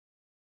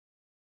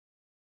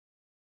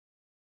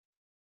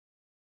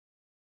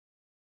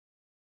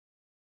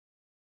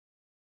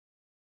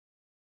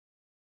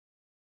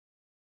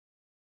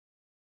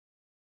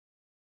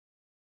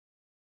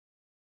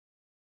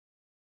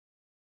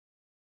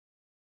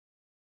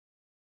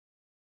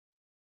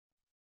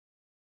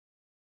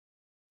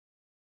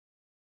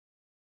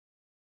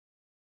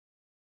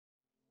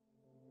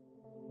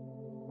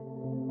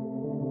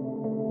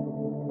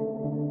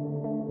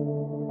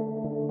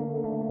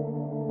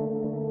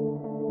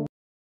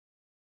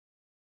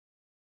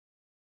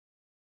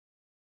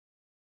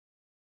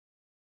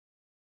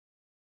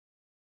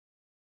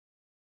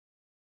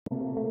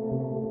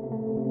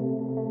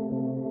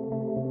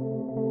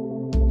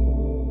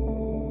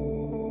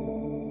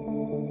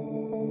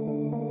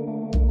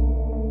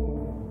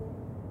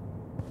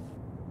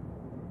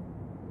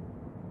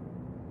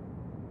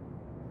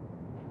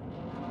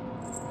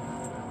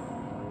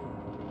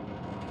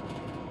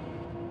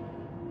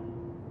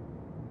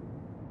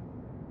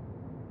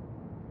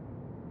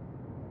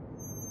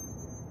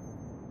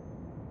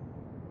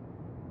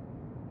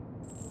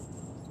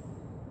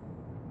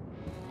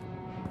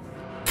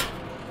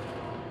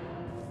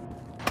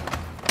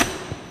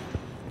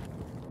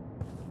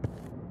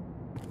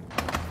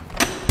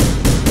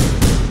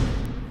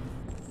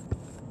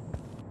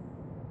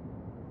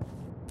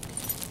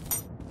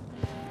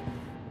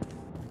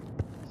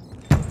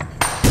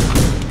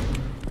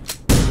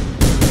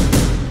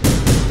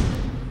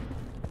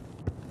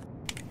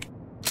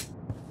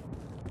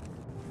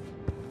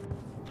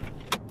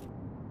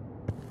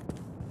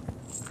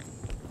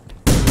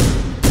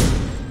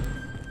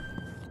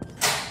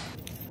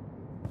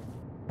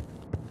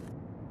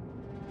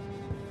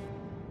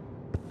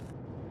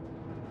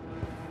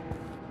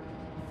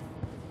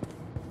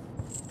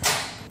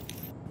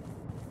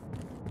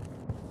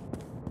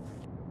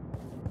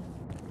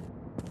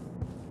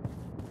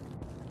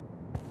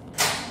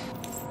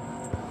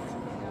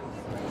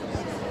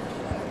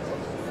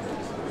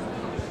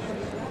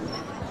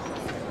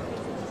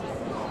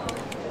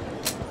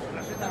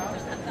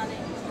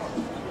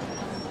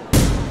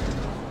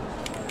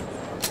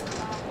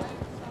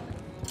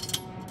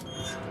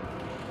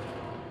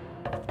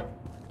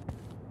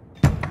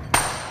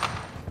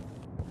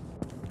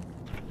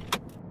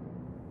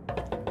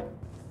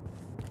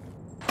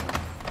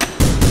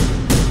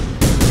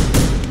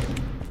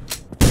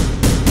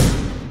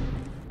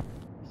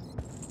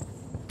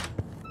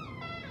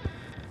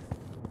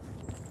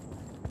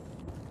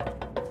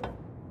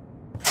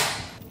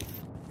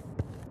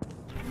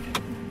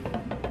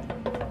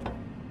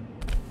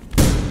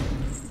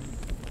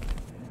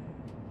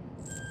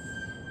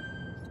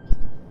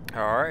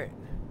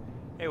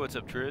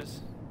what's up,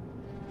 Triz?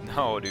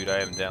 No, dude, I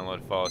haven't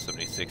downloaded Fallout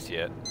 76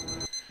 yet.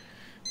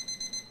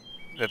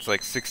 That's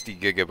like 60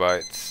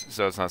 gigabytes,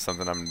 so it's not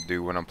something I'm gonna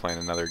do when I'm playing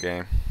another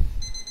game.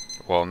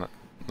 Well,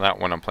 not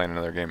when I'm playing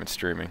another game and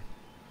streaming.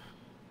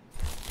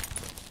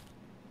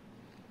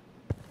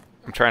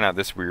 I'm trying out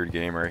this weird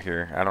game right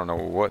here. I don't know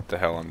what the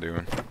hell I'm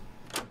doing.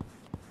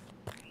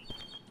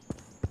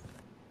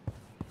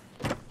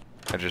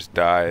 I just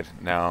died.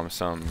 Now I'm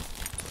some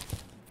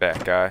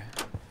fat guy.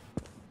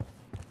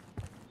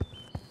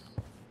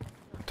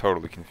 I'm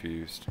totally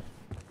confused.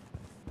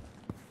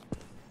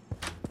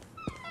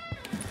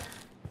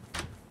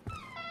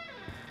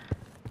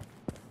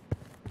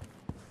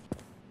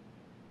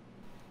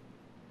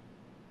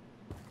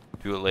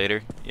 Do it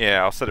later?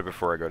 Yeah, I'll set it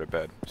before I go to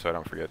bed, so I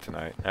don't forget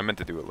tonight. I meant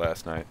to do it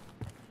last night.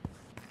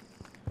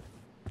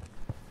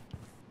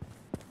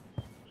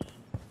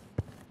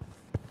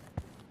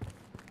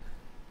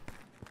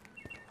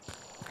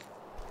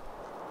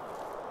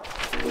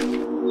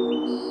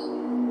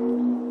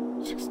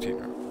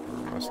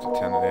 Must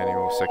attend an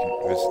annual second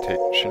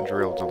visitation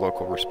drill to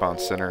local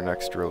response center.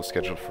 Next drill is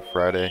scheduled for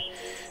Friday.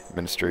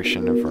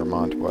 Administration of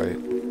Vermont White.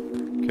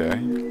 Okay.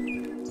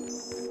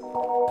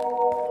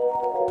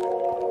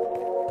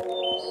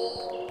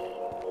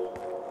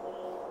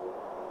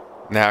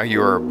 Now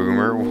you are a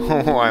boomer?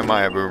 Why am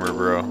I a boomer,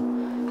 bro?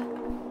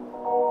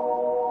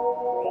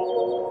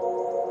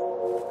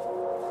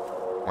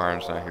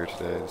 Warren's not here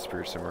today. The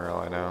Spirits of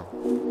Morale, I know.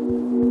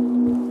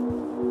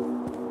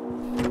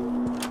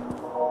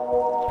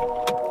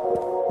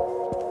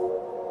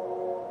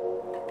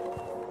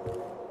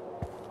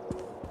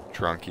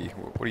 Drunky.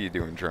 What are you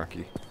doing,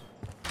 Drunky?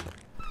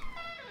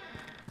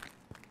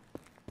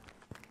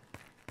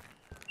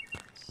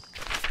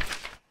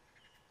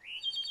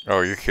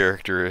 Oh, your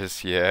character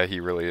is? Yeah, he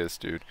really is,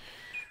 dude.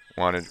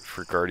 Wanted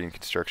for Guardian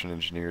construction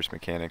engineers,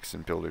 mechanics,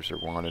 and builders are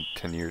wanted.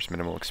 10 years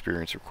minimal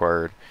experience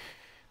required.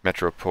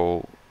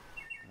 Metropole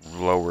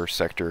lower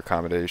sector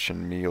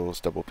accommodation,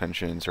 meals, double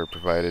pensions are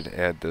provided.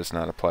 Ad does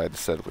not apply to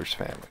settlers'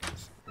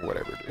 families.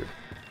 Whatever, dude.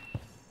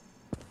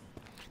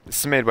 This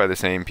is made by the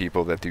same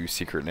people that do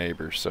Secret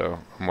Neighbors, so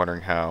I'm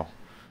wondering how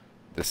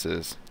this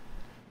is.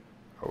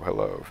 Oh,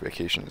 hello.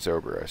 Vacation is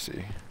over, I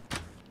see.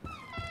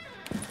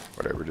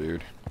 Whatever,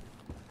 dude.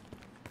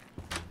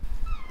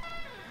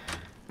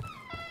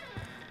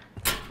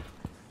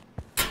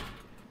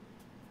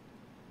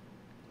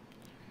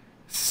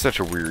 This is such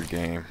a weird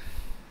game.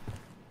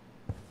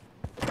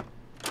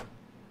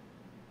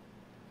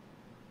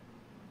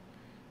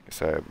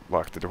 Guess I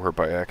locked the door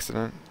by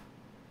accident.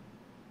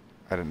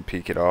 I didn't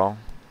peek at all.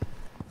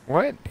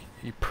 What?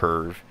 You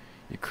perv.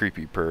 You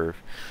creepy perv.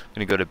 I'm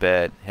gonna go to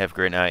bed. Have a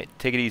great night.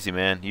 Take it easy,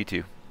 man. You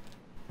too.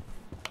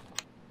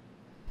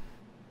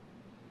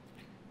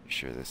 You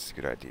sure this is a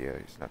good idea?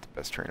 He's not the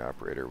best train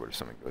operator. What if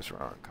something goes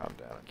wrong? Calm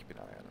down. Keep an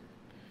eye on him.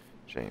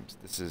 James,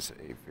 this is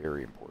a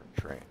very important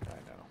train. I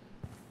know.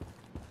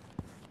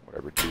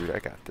 Whatever, dude. I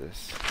got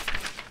this.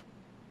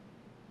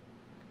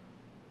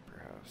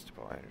 Perhaps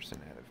Paul Anderson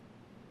had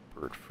a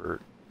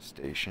Birdford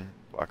station.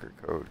 Blocker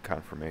code.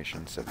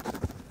 Confirmation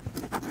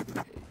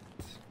 778.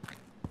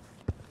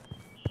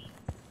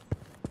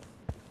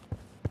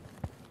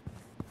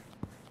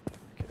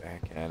 Okay,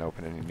 I can't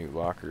open any new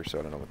lockers, so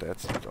I don't know what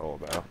that's all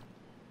about.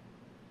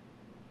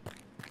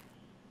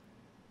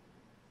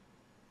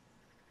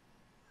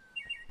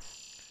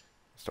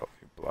 Install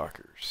new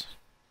blockers.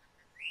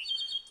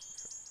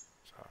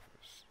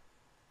 Office.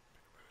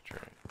 Pick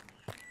up a train.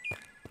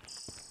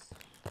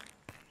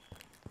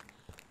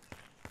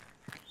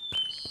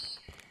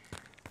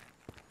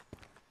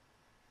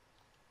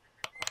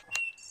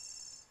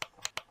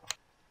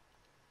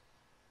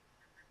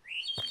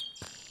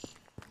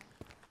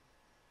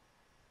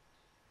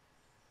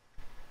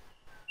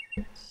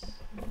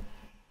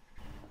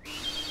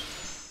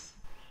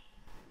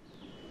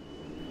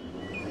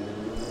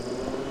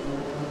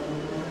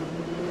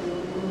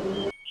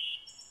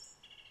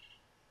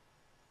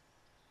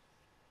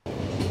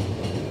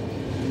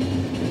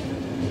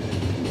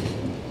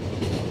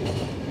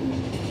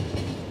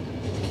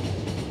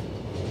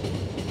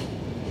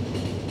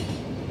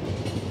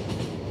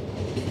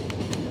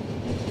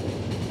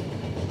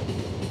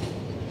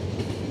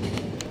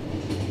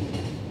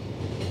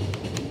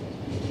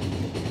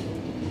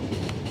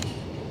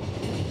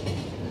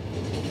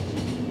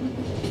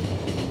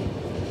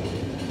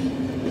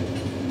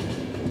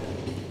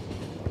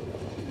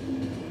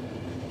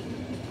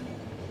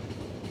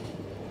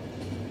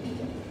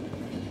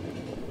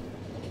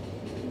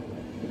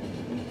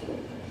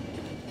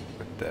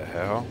 The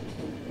hell?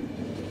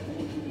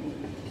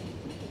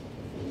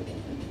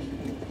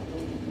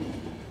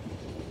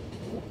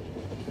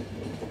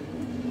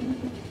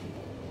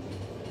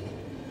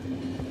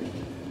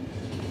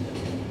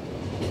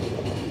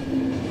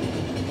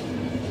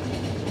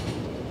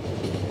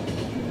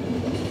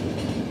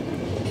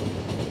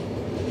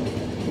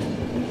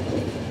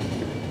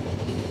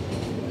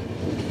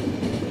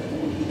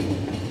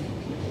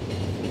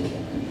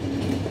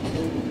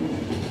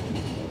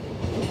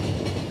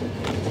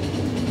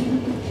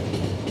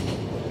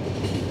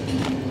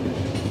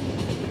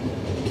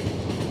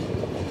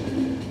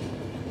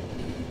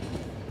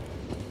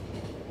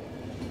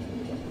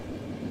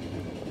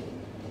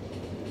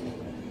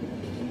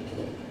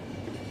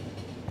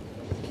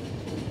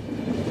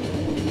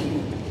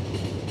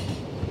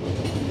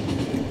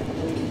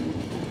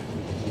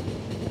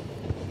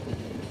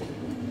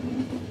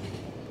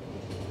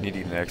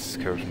 access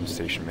code from the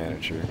station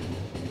manager.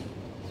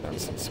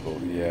 Sounds sensible,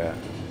 yeah.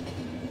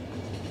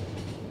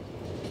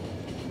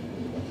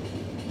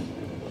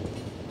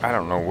 I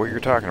don't know what you're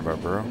talking about,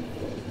 bro.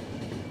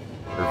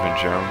 Irvin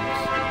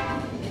Jones.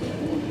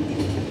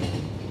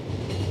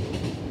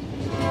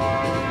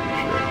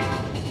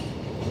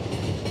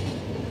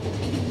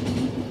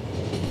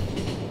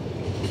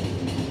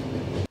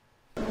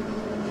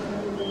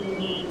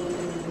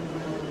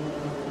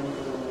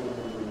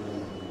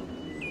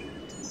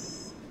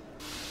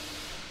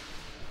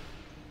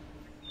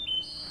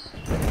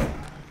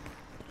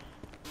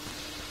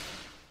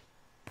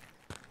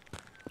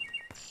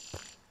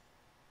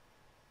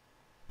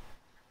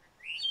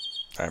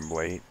 I'm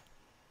late.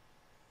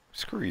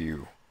 Screw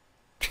you.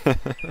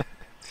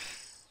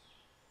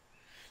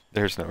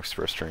 There's no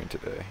express train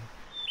today.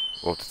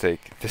 We'll have to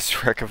take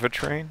this wreck of a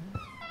train?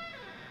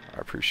 I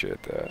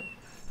appreciate that.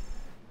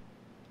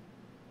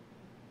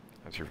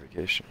 How's your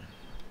vacation?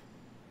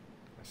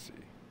 Let's see.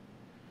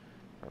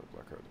 Oh, the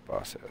black card, the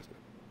boss has it.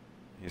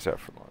 He's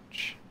out for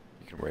lunch.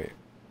 You can wait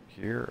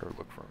here or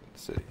look for him in the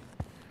city.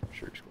 I'm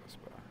sure he's close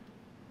by.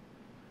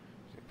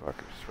 Black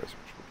card just writes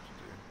which work to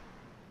do.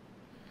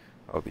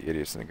 All the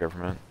idiots in the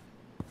government.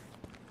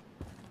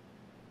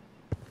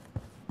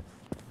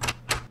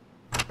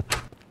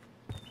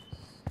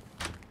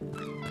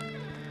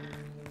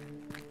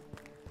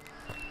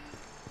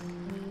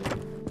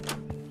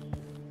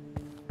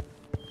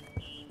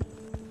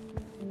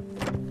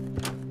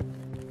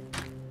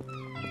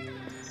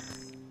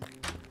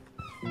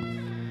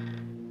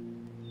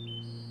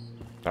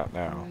 Not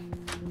now.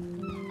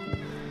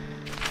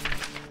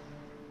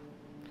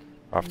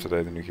 Off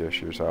today, the new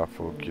cashier's off.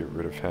 We'll get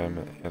rid of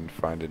him and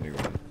find a new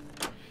one.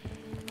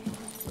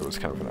 That was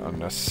kind of an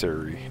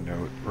unnecessary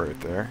note right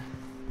there.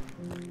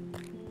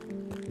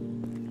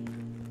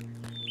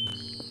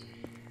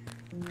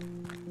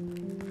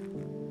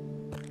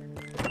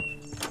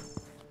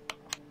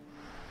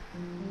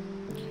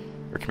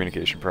 Our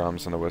communication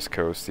problems on the west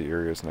coast. The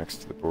areas next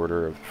to the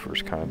border of the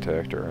first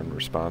contact are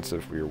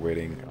unresponsive. We are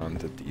waiting on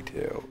the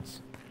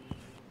details.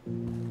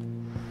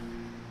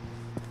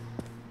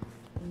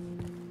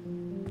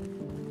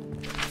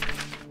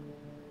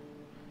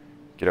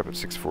 Get up at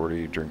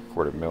 6:40, drink a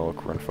quart of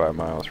milk, run 5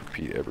 miles,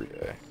 repeat every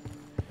day.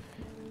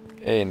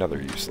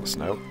 Another useless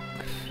note.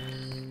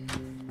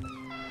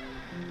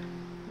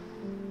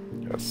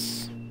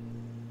 Yes.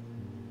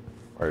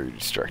 Why are you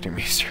distracting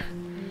me, sir?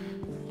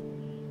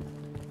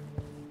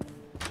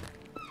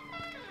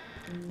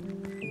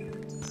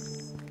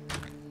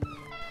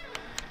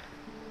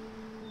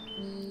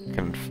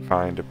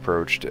 Confined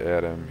approach to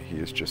Adam. He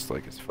is just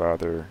like his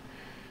father.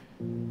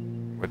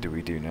 What do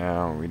we do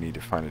now? We need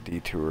to find a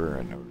detour.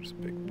 I know there's a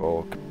big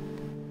bulk,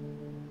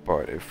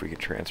 but if we can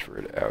transfer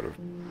it out of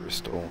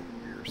Bristol,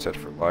 we're set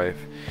for life.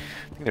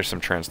 I think there's some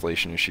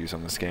translation issues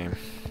on this game.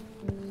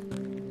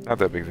 Not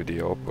that big of a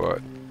deal,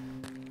 but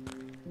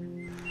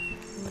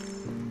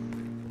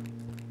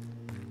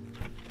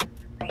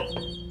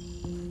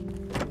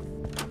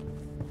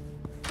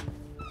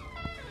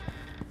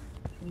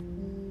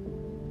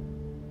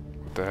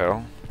what the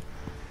hell?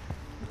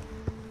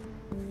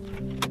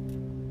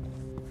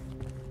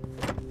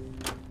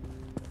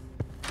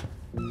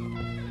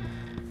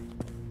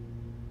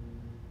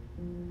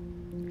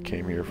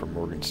 Came here from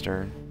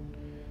Morgenstern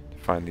to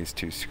find these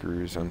 2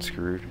 screws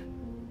unscrewed.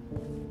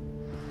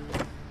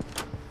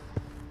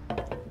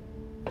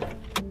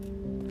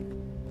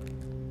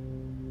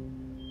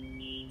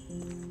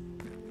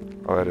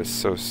 Oh, that is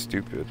so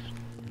stupid.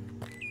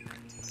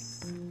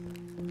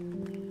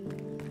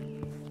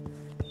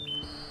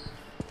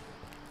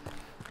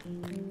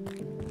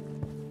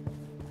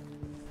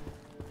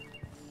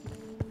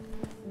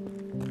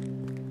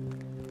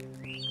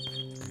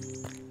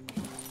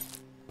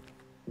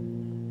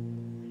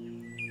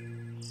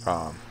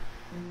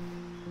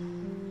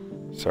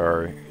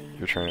 Sorry,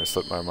 you're trying to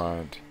slip my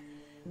mind.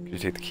 Could you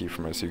take the key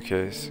from my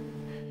suitcase?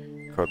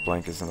 Code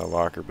blank is in the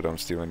locker, but don't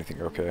steal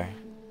anything, okay?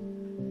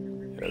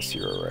 Yes,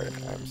 you're alright.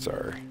 I'm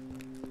sorry.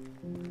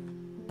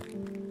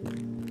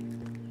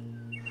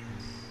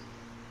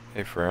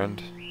 Hey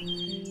friend,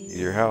 need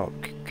your help.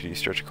 Could you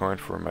stretch a coin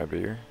for my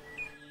beer?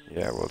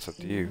 Yeah, well it's up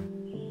to you.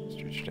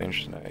 Stretch your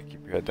dangerous tonight.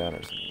 Keep your head down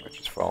or something might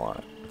just fall on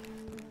it.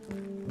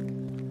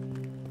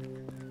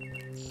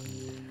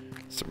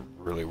 Some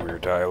really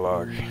weird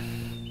dialogue.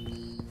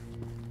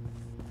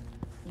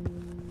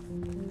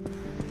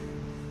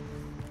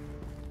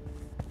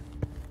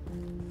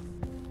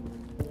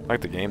 I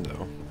like the game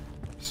though,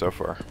 so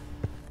far.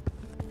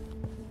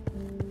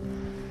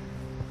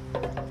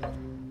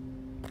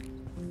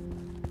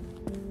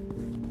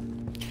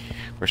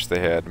 Wish they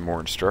had more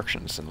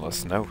instructions and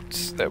less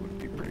notes. That would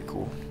be pretty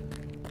cool.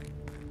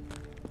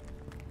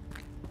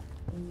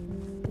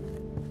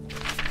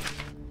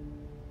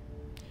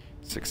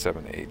 Six,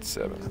 7, 8,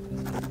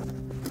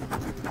 7.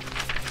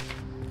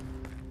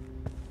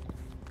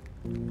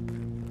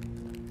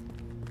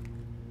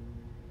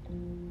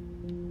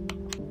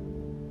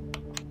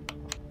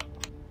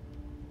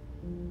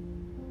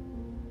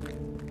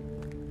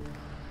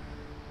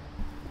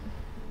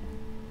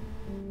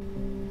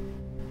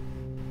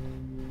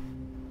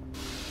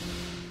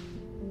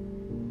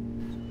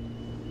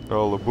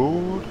 All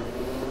aboard.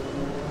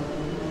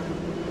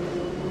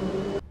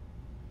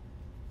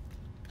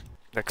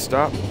 Next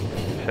stop,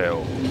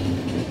 hell.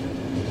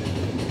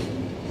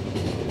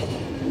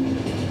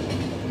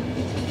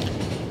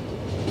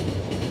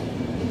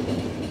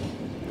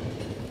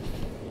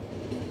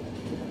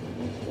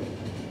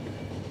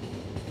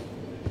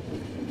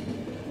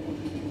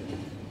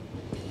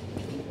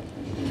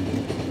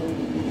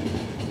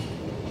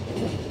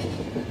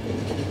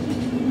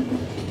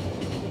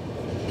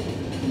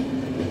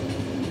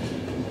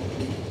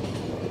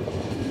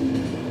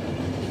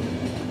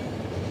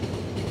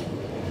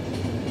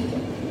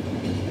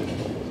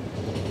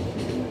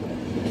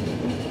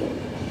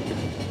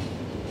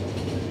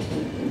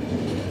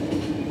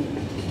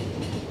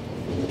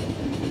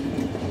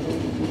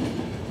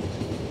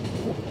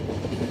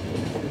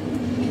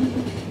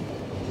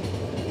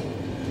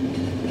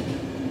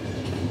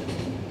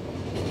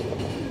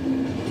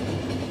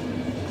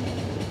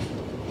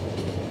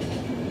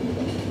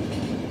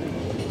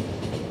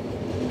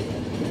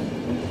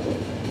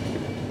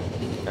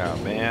 Oh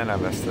man, I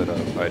messed it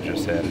up. I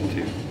just had it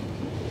too.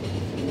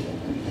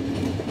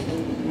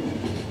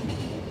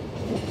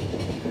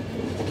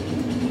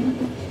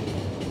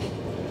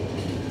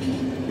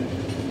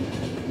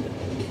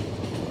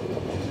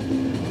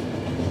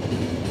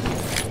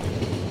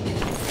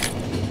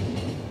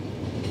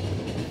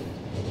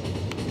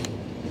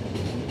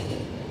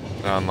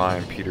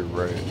 Online, Peter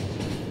Wright.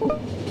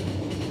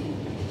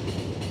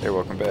 Hey,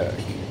 welcome back.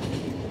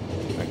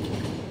 Thank you.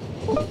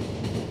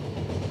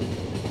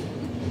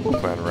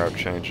 Plan route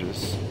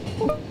changes.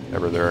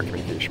 Ever there are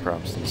communication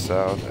problems in the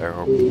south. I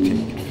hope the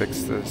team can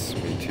fix this.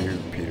 Me too.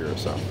 Peter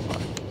is off the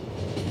line.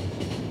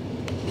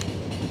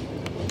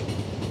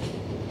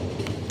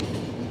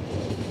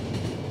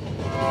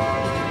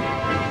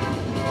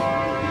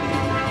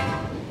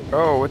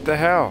 Oh, what the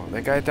hell?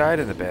 That guy died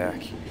in the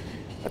back.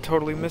 I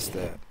totally missed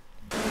that.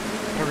 I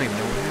don't even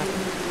know what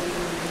happened.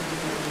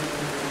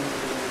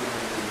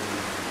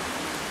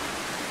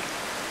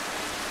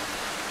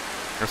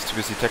 I was too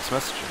busy text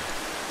messaging.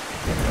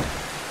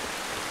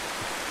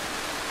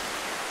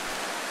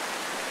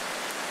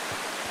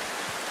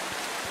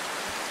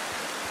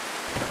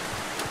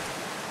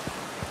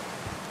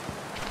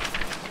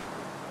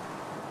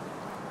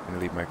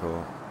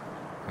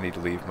 I need to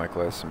leave.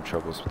 Michael has some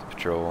troubles with the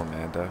patrol.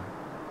 Amanda.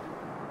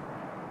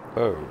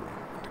 Oh,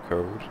 the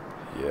code?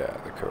 Yeah,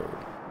 the code.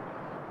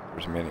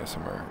 There's a manual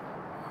somewhere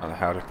on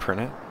how to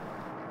print it.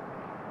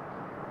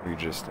 You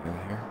just in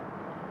here.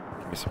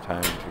 Give me some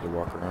time to do the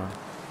walk around.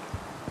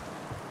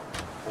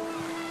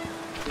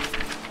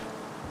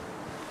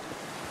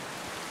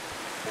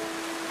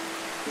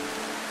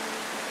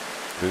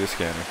 Do the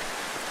scanner.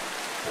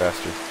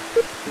 Faster.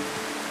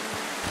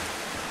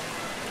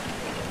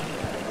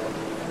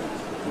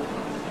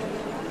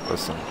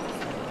 Listen,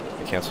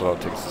 I canceled all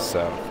tickets to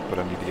South, but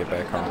I need to get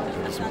back home.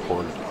 It is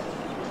important.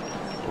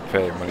 We'll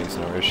pay. Money's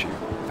no issue.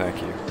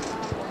 Thank you.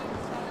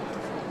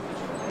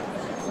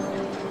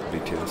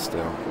 Details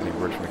still. Any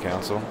word from the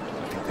council?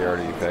 I think they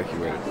already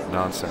evacuated.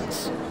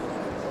 Nonsense.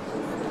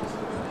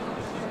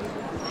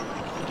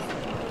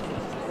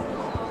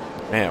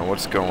 Man,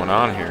 what's going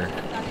on here?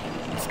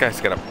 This guy's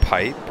got a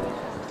pipe?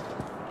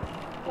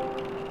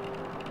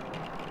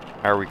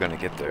 How are we gonna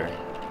get there?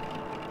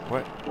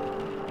 What?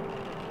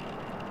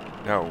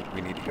 No, we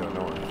need to go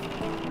north.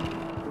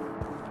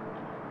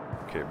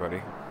 Okay,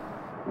 buddy.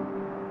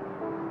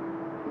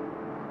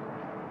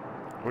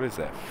 What is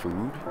that,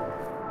 food?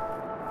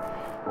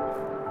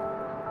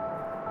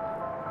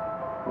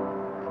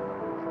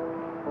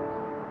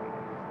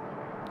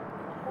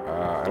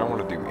 I don't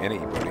want to do any,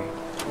 buddy.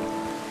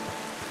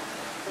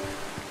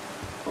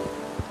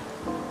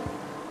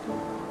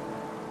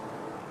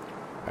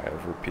 I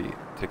have repeat.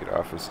 Ticket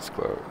office is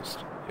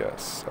closed.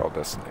 Yes, all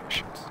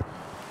destinations.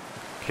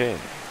 Okay.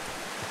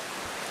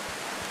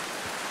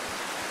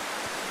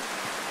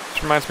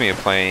 This reminds me of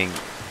playing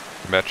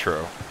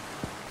Metro.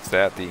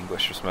 That the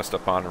English was messed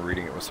up on and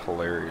reading it was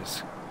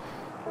hilarious.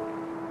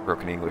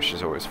 Broken English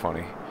is always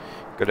funny.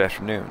 Good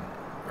afternoon.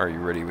 Are you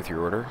ready with your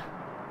order?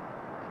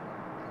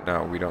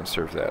 No, we don't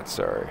serve that,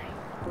 sorry.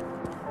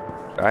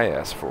 I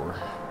asked for.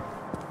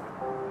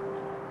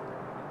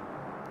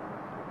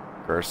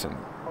 Carson,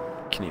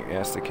 can you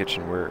ask the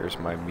kitchen where is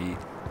my meat?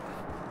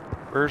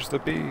 Where's the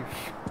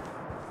beef?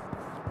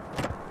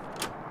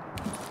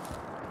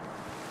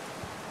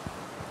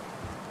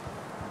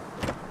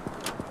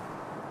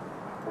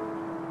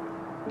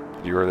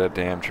 You order that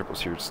damn triple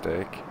seared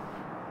steak?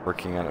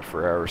 Working on it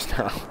for hours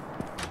now. How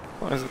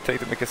long does it take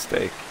to make a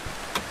steak?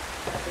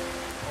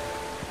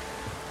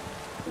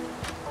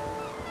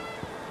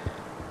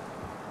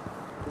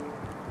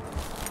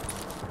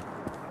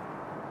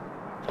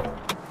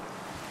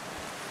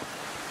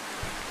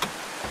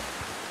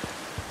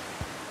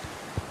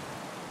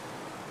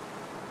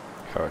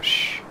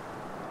 Hush.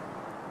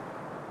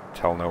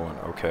 Tell no one,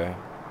 okay?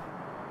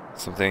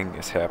 Something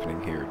is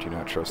happening here. Do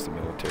not trust the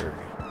military.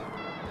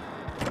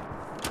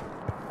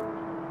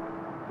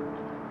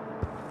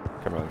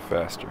 Come on,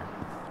 faster.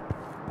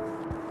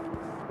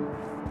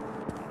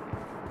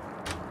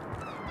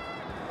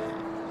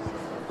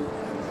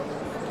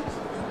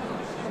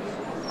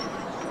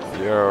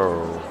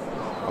 Yo.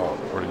 Oh,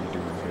 what are you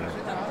doing here?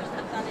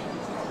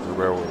 The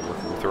railway, with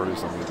the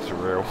authorities on the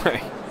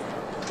railway.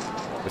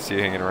 I see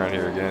you hanging around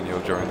here again,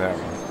 you'll join that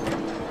one. 'em.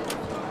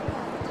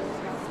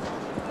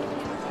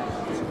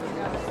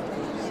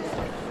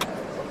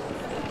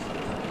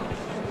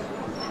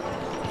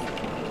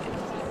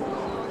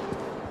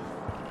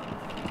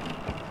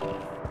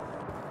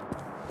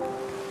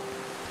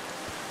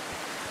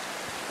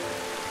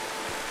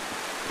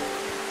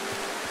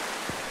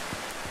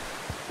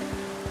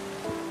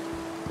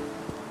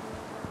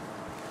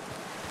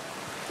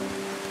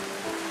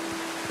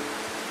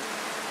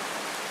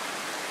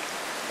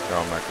 No,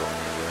 I'm not going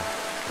anywhere.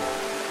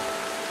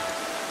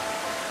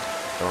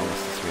 No one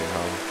listens to me at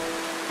home.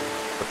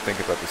 But think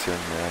about this, young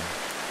man.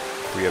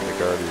 We have the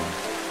Guardian,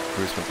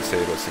 who's meant to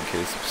save us in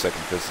case of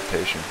second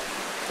visitation.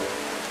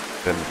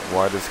 Then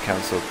why does the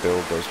Council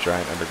build those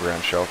giant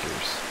underground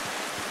shelters?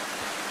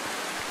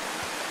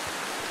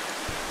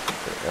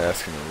 They're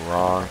asking the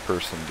wrong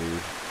person,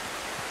 dude.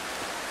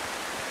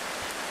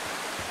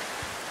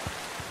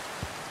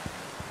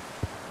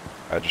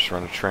 I just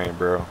run a train,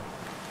 bro.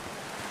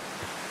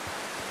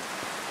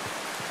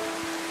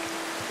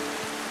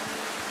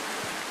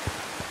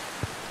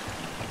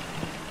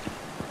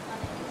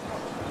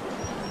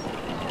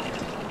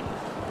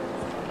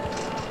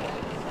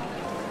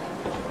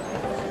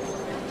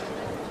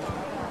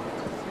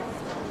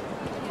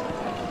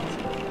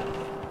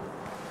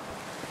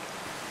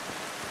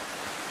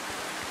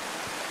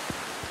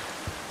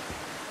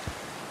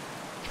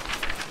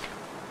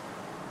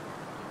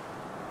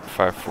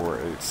 Five, 4,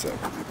 8, 7.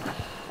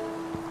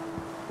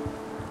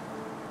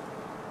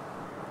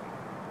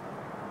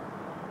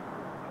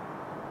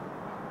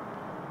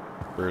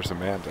 Where's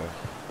Amanda?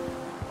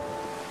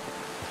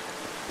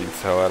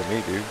 Beats the hell out of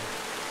me, dude.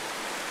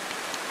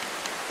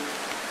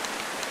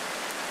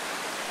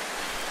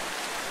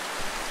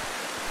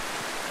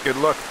 Good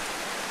luck,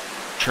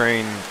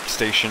 train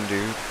station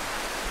dude.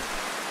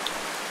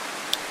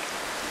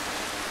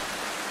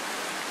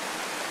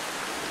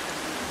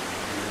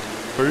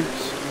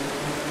 Peace.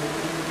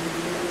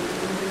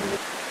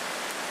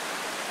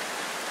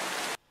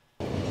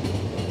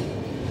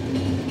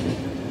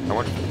 I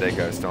wonder if the dead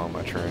guy's still on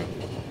my train.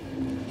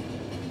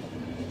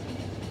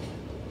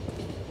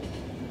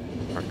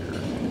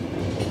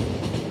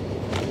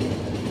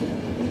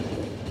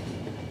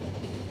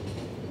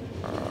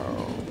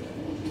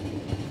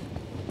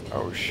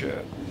 Oh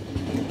shit.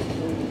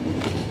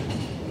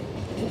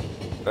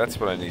 That's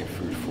what I need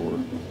food for.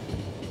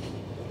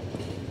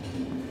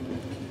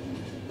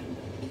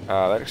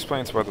 That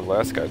explains why the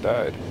last guy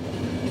died.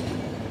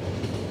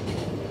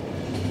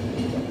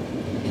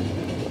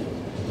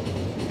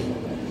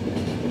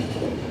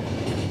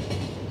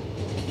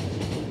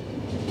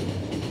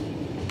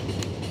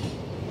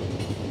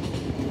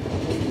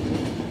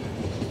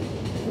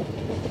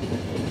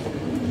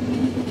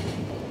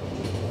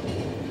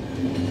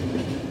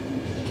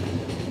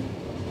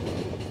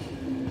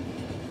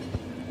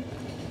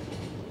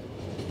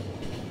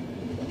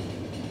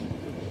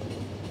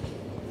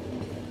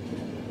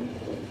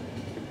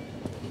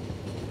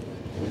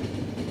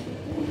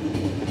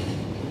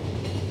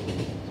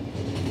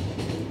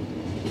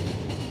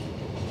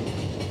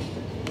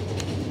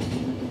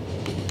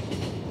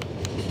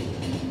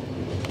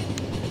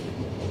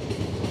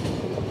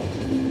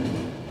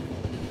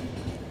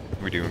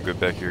 We doing good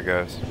back here,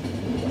 guys?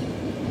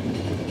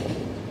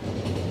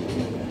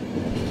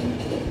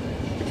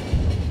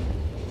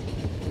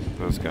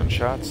 Those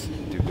gunshots?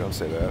 Dude, don't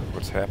say that.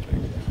 What's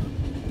happening?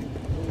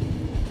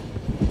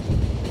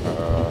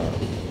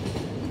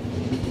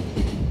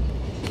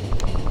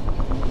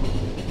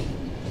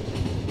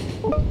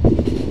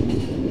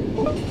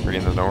 Are you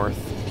in the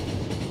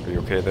north? Are you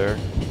okay there?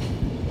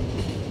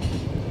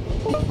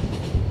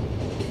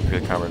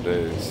 Okay, common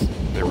days.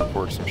 They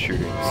report some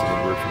shootings.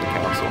 Any word from the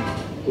council?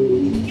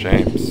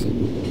 James.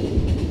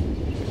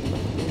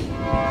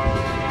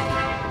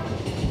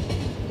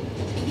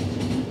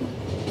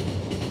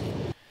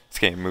 This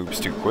game moves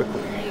too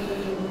quickly.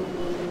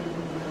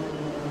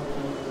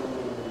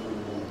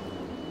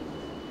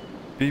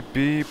 Beep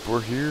beep,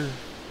 we're here.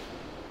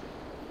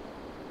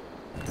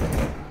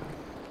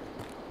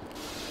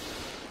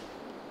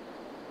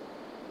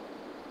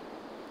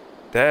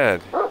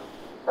 Dad.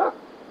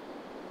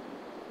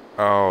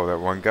 Oh, that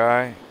one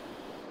guy?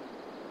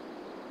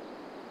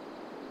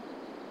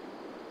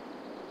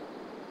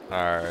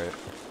 Alright,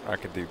 I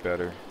could do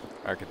better.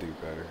 I could do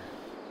better.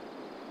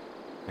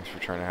 Thanks for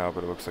trying to help,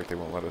 but it looks like they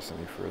won't let us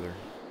any further.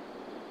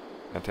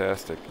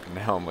 Fantastic.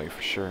 Now I'm late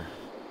for sure.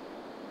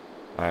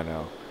 I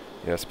know.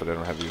 Yes, but I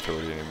don't have the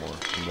authority anymore.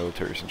 The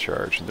military's in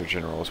charge, and their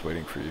general is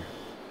waiting for you.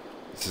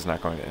 This is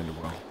not going to end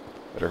well.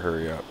 Better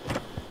hurry up.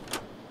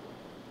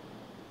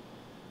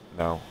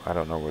 No, I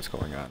don't know what's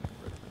going on.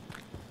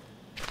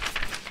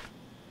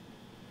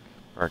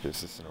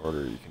 Marcus, this is an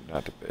order you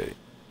cannot debate.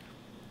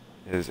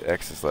 His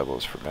access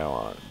levels from now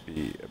on.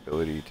 B,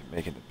 ability to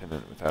make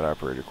independent without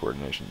operator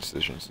coordination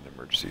decisions in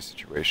emergency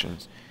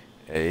situations.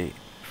 A,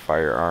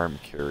 firearm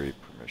carry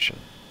permission.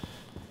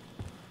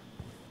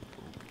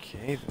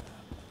 Okay then.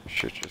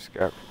 Shit just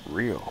got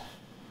real.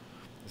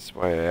 This is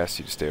why I asked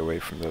you to stay away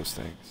from those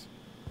things.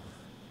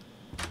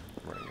 I'm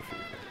running a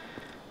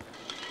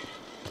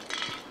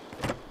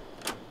fever.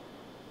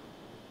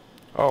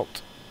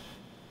 Halt.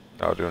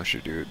 No, don't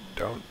you, dude.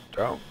 Don't.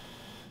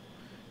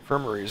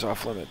 Infirmary is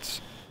off limits.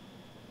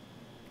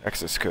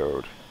 Access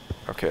code.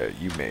 Okay,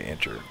 you may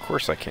enter. Of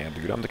course I can,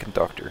 dude. I'm the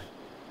conductor.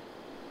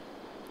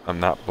 I'm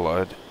not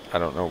blood. I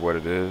don't know what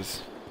it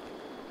is.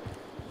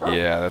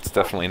 Yeah, that's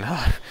definitely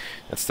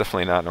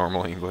not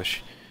normal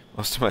English.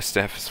 Most of my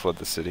staff has fled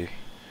the city.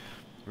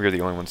 We're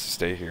the only ones to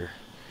stay here.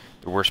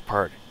 The worst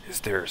part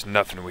is there's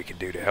nothing we can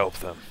do to help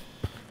them.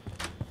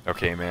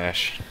 Okay,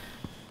 Mash.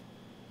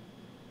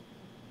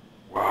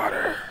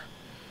 Water.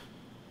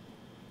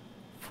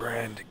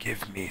 Friend,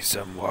 give me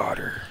some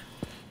water.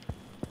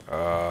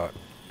 I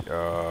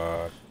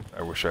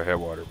wish I had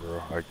water,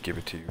 bro. I'd give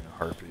it to you in a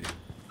heartbeat.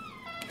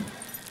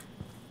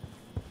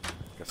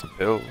 Got some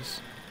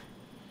pills.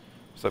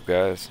 What's up,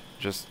 guys?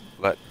 Just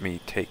let me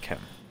take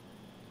him.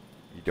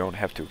 You don't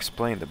have to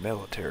explain the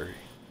military.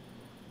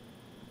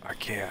 I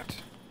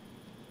can't.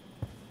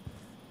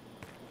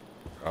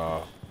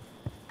 Alright.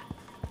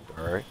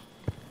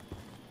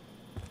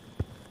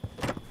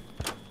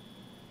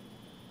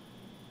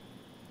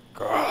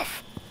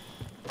 Cough.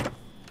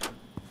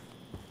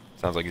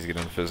 Sounds like he's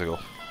getting physical.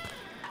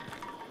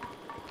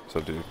 What's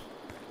up, dude?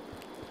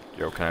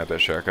 Yo, can I have that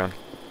shotgun?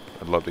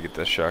 I'd love to get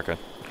that shotgun.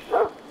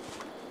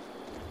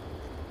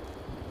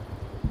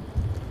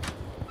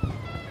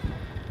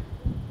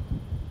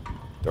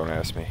 Don't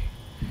ask me.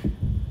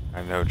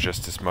 I know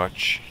just as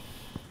much.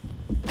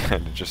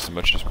 And just as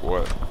much as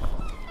what?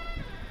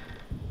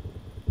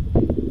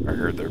 I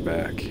heard they're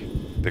back.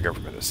 The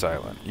government is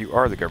silent. You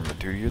are the government,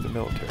 dude. You're the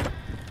military.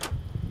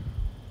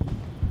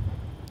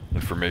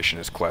 Information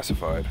is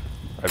classified.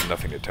 I have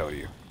nothing to tell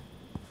you.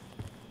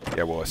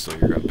 Yeah, well, I steal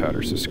your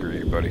gunpowder, so screw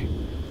you, buddy.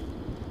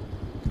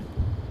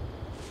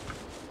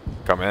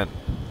 Come in.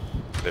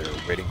 They're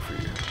waiting for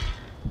you.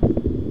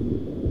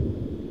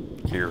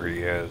 Here he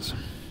is.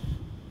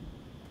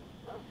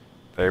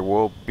 They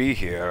will be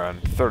here in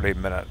 30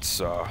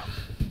 minutes,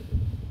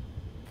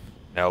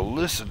 Now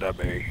listen to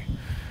me.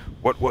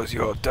 What was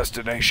your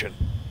destination?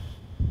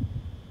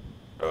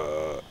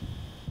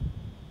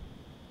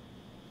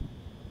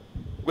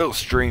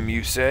 Willstream,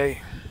 you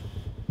say?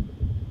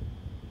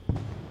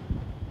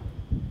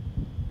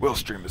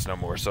 Willstream is no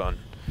more, son.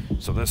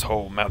 So this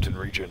whole mountain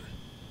region.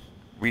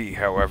 We,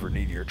 however,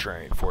 need your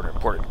train for an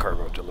important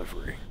cargo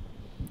delivery.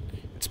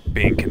 It's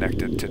being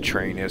connected to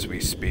train as we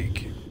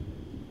speak.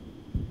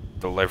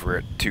 Deliver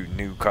it to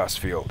New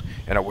Costfield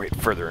and await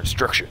further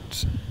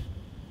instructions.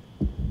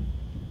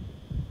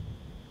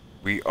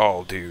 We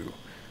all do,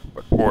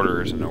 but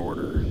order is an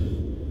order,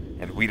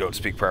 and we don't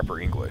speak proper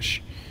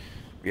English.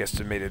 We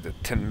estimated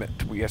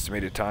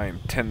time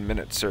 10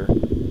 minutes, sir.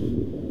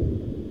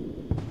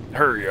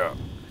 Hurry up.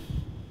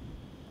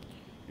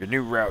 Your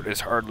new route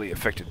is hardly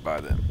affected by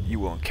them. You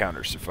will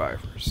encounter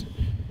survivors.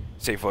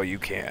 Save all you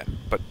can,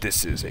 but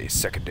this is a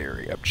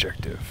secondary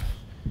objective.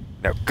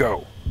 Now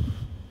go.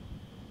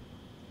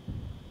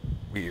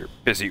 We are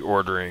busy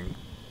ordering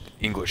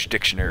English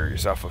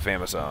dictionaries off of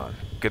Amazon.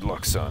 Good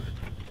luck, son.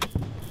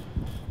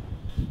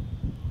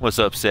 What's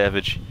up,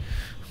 Savage?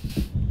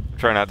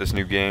 Trying out this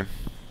new game.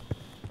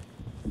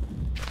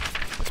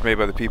 It's made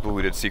by the people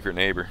who did Secret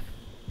Neighbor.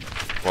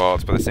 Well,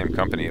 it's by the same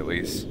company, at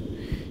least.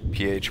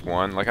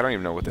 PH1? Like, I don't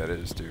even know what that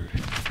is, dude.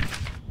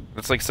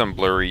 That's like some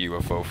blurry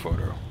UFO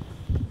photo.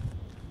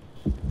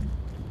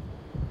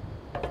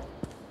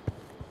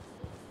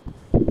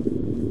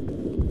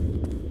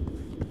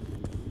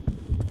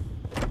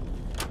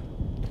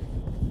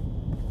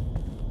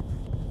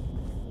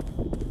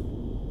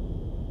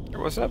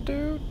 What's up,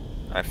 dude?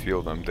 I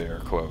feel them. They are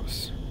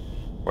close.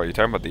 What, are you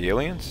talking about the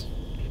aliens?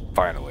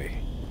 Finally.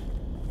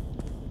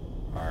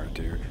 Alright,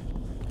 dude.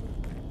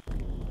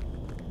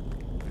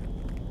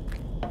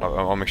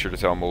 I'll make sure to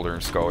tell Mulder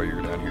and Scully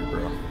you're down here,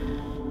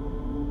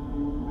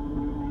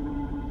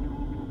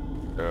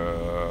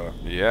 bro.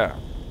 Yeah.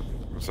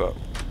 What's up?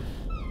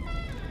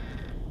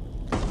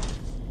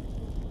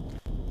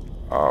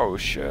 Oh,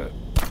 shit.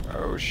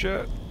 Oh,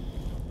 shit.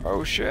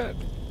 Oh, shit.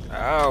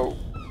 Ow.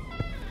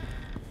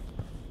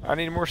 I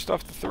need more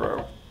stuff to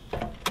throw.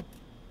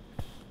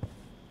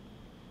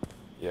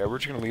 Yeah, we're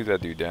just gonna leave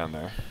that dude down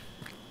there.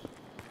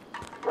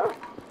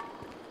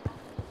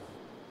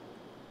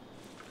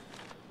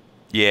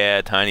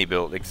 Yeah,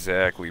 TinyBuild,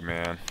 exactly,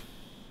 man.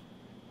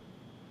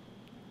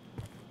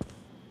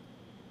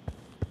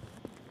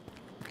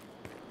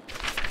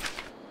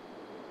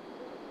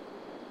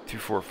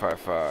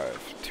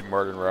 (2455) to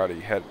Martin Roddy,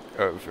 head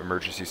of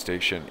emergency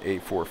station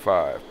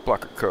 845.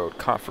 Blocker code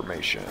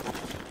confirmation.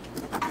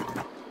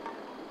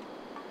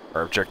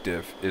 Our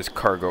objective is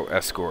cargo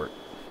escort.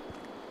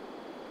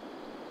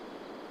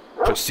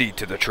 Proceed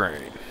to the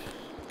train.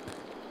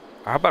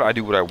 How about I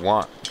do what I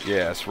want?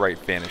 Yeah, that's right,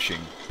 vanishing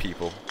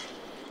people.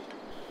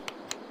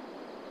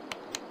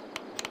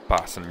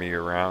 Bossing me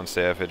around,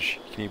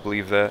 Savage. Can you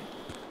believe that?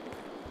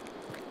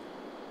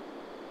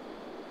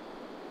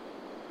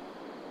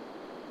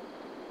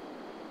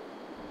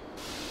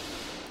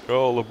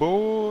 All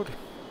aboard!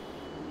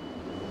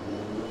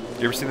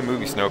 You ever seen the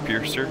movie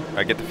Snowpiercer?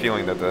 I get the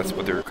feeling that that's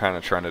what they were kind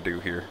of trying to do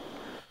here.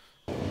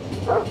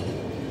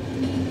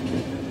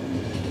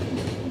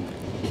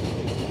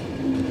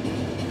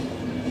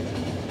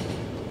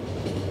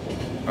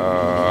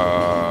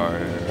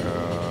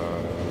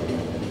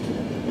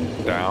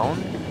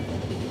 Down?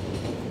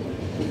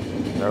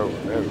 No,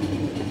 no.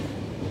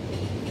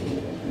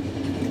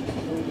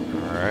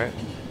 Alright.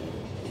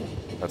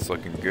 That's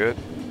looking good.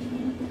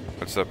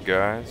 What's up,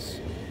 guys?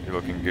 You're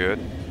looking good.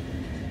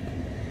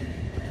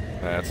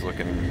 That's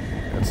looking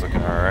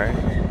alright.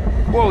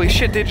 Holy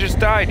shit, they just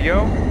died,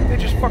 yo! They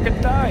just fucking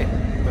died!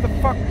 Where the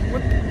fuck?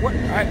 What?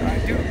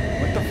 Dude,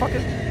 what the fuck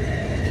is...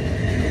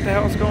 What the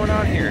hell is going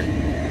on here?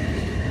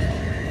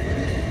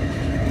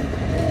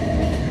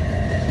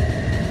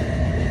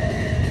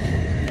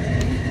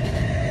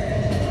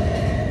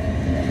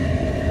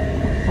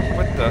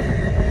 What the...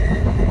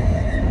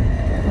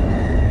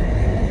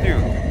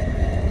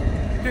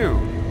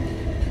 Dude.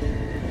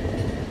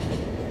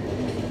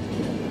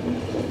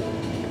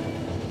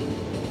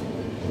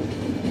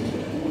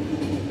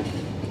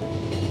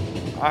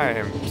 I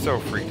am so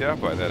freaked out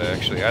by that,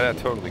 actually. That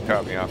totally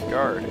caught me off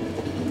guard.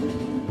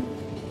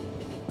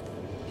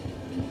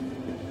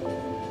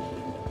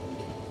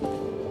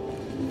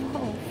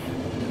 Oh.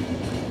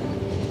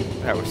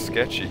 That was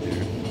sketchy,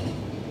 dude.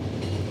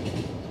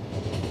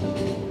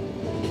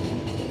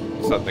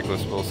 What's up,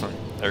 Nicholas Wilson?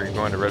 Are you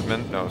going to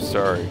Redmond? No,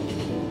 sorry.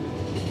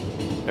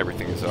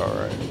 Everything is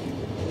alright.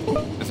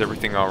 Is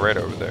everything alright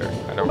over there?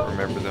 I don't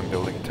remember them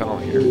building a tunnel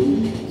here.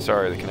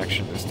 Sorry, the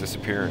connection is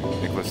disappearing.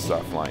 Nicholas is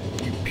offline.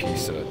 You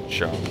piece of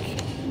junk.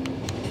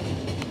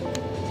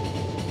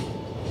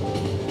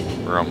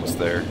 We're almost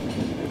there.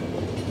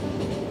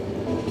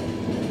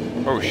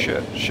 Oh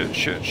shit, shit.